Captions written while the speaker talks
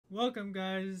Welcome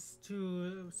guys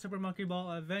to Super Monkey Ball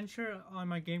Adventure on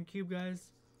my GameCube,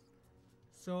 guys.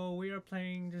 So we are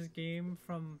playing this game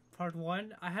from part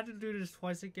 1. I had to do this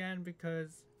twice again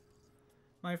because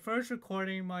my first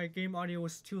recording, my game audio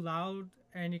was too loud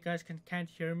and you guys can't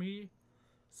hear me.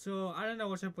 So I don't know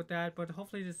what's up with that, but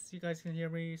hopefully you guys can hear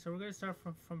me. So we're gonna start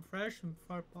from fresh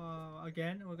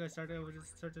again. We're gonna start it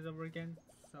over again.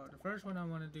 So the first one I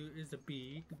want to do is the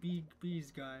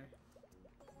bees guy.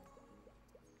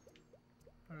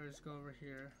 Alright, let's go over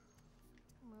here.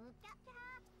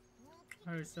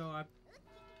 Alright, so I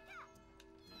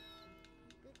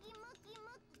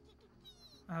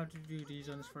have to do these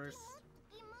ones first.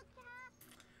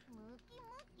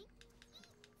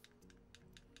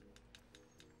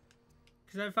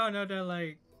 Because I found out that,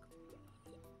 like,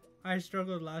 I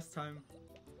struggled last time.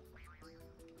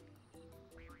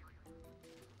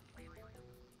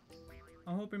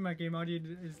 I'm hoping my game audio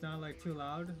is not like too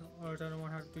loud, or else I don't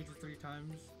want to have to do this 3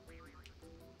 times.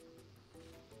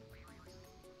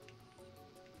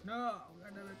 No,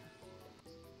 goddammit.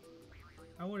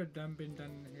 I would have been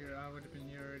done here. I would have been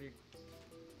here already.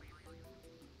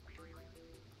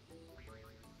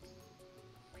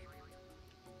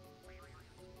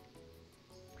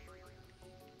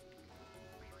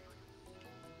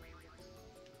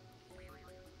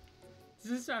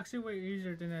 This is actually way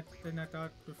easier than I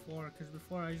thought before, because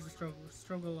before I used to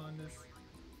struggle on this.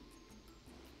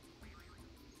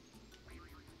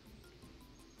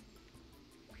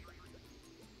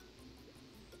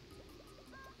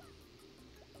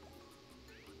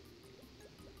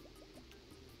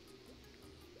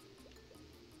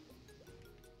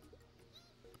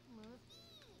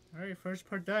 Alright, first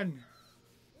part done.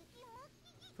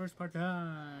 First part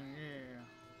done, yeah.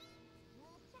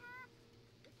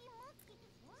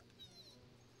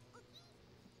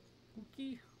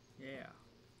 Cookie? Yeah.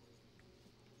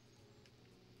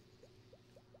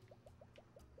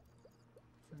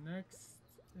 So next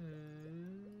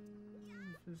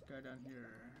is this guy down here.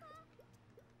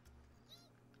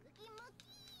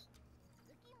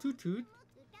 Toot Toot?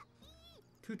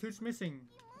 Toot Toot's missing.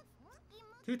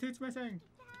 Toot Toot's missing.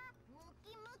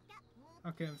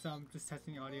 Okay, so I'm just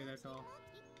testing the audio, that's all.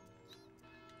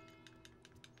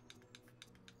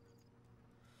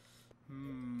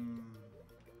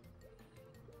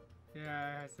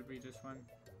 Yeah, it has to be this one.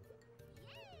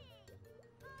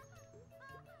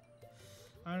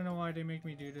 I don't know why they make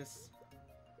me do this.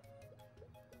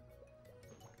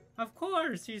 Of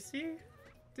course, you see?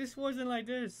 This wasn't like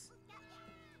this.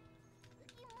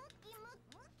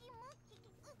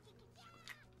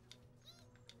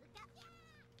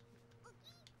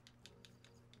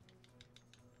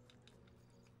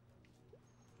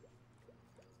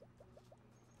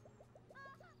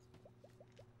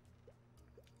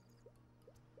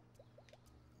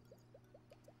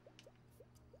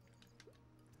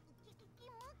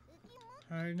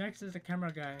 Alright, next is the camera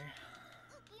guy.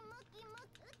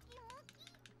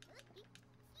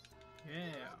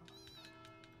 Yeah.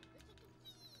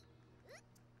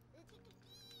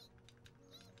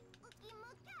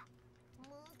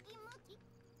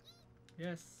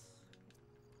 Yes.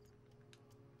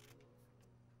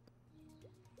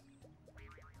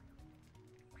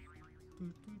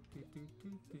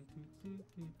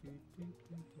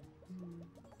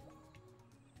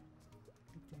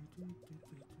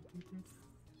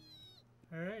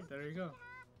 Alright, there you go.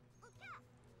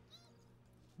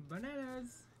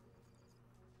 Bananas!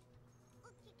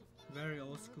 Very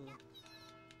old school.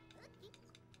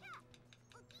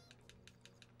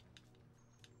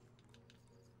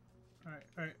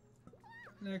 Alright.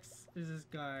 Next is this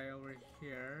guy over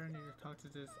here. I need to talk to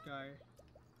this guy.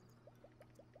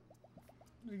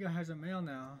 This guy has a mail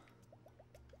now.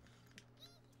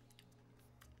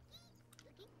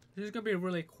 This is gonna be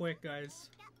really quick, guys.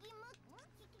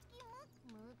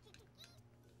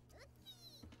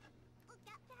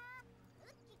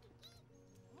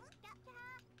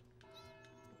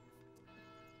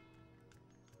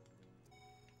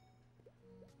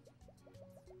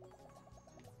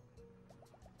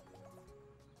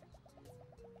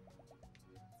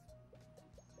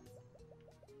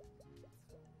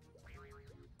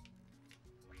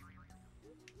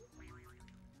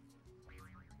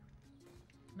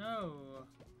 No.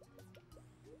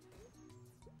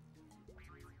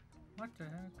 What the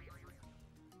heck?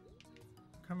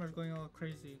 Camera's going all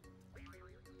crazy.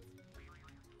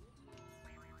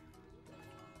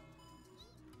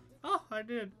 Oh, I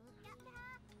did.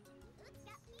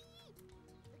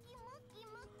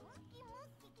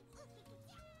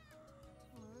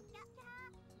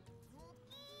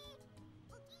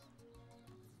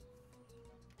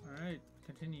 Alright,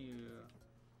 continue.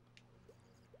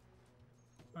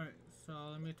 Alright, so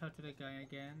let me talk to the guy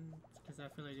again, because I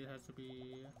feel like it has to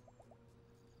be...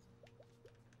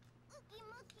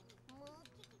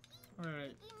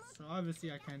 Alright, so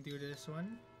obviously I can't do this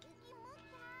one.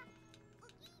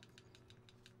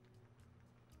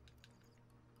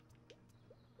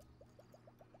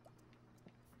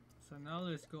 So now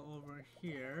let's go over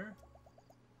here.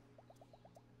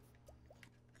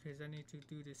 Because I need to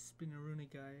do this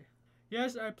Spinaroonie guy.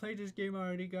 Yes, I played this game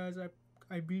already, guys.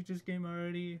 I beat this game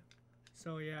already.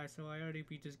 So yeah, so I already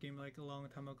beat this game like a long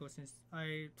time ago, since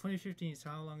 2015, so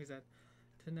how long is that?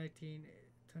 2019,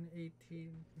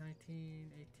 2018,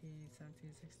 19, 18,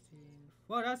 17, 16.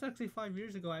 Wow, that's actually 5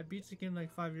 years ago. I beat the game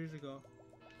like 5 years ago.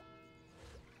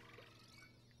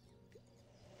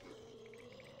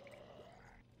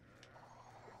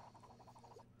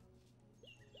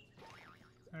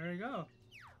 There we go.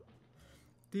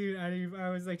 Dude, I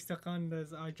was like stuck on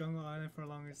this jungle island for the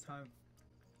longest time.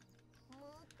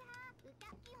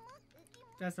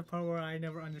 That's the part where I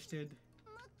never understood.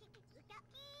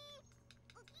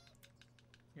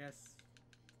 Yes.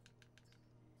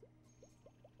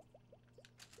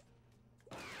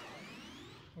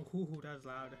 Oh, that was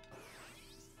loud.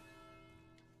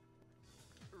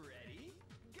 Ready?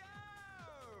 Go!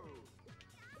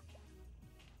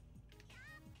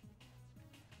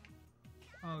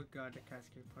 Oh god, the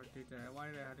cascade part did that. Why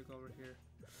did I have to go over here?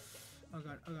 Oh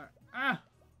god, oh god. Ah!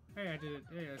 Hey, I did it.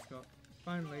 Hey, let's go.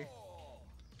 Finally.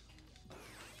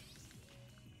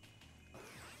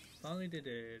 Finally did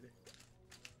it.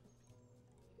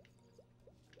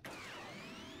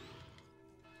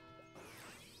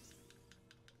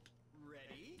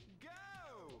 Ready?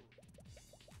 Go!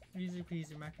 Easy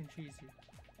peasy, mac and cheesy.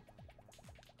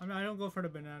 I don't go for the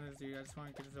bananas, dude. I just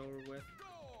want to get this over with.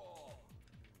 Goal!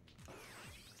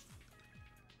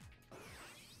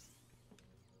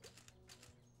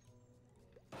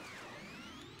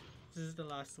 This is the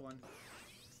last one.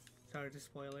 Sorry to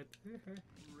spoil it.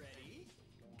 Ready?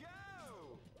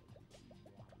 Go!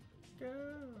 Go!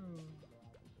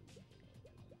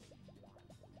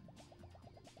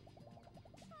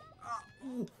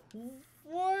 Ooh,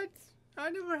 what? I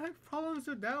never had problems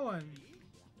with that one.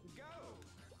 Go!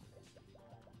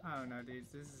 I don't know, dude.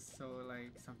 This is so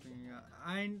like something.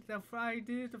 I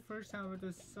did it the first time, but it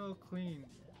was so clean.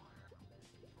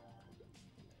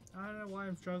 I don't know why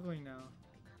I'm struggling now.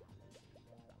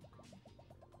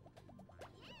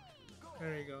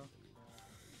 There you go.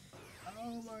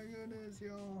 Oh my goodness,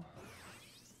 yo.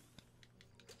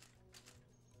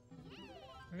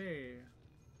 Hey.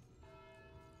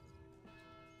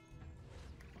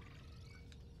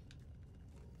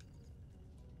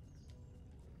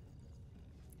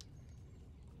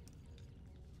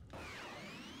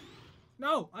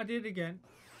 No, I did it again.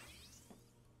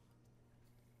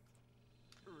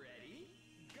 Ready?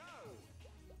 Go!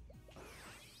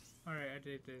 Alright, I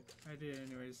did it. I did it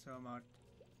anyways, so I'm out.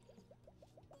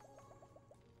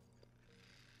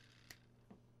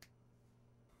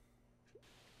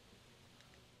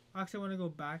 Actually, I want to go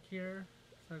back here,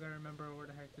 so I gotta remember where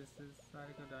the heck this is. So I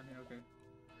gotta go down here, okay.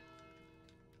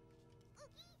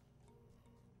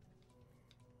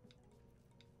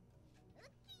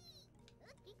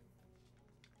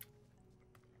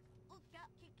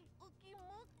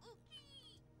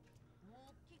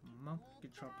 Monkey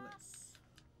droplets.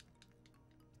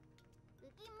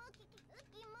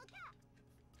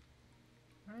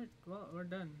 Alright, well, we're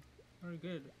done. We're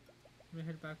good. Let me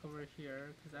head back over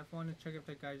here, because I want to check if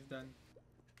the guy's done.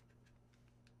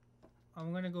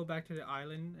 I'm gonna go back to the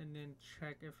island and then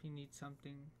check if he needs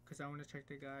something, because I want to check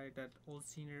the guy, that old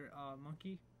senior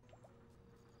monkey.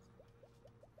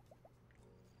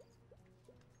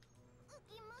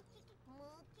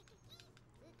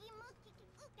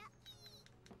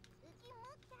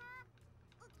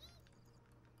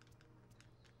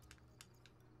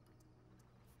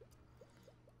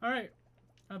 Alright,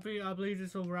 I believe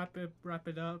this will wrap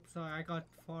it up. So I got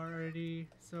far already.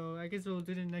 So I guess we'll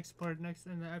do the next part next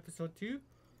in the episode 2.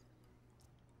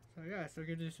 So yeah, so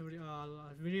give this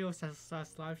video slash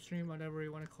live stream, whatever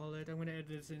you want to call it. I'm gonna edit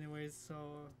this anyways,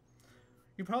 so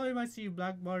you probably might see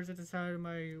black bars at the side of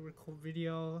my record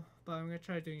video, but I'm gonna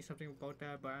try doing something about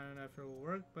that. But I don't know if it will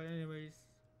work. But anyways.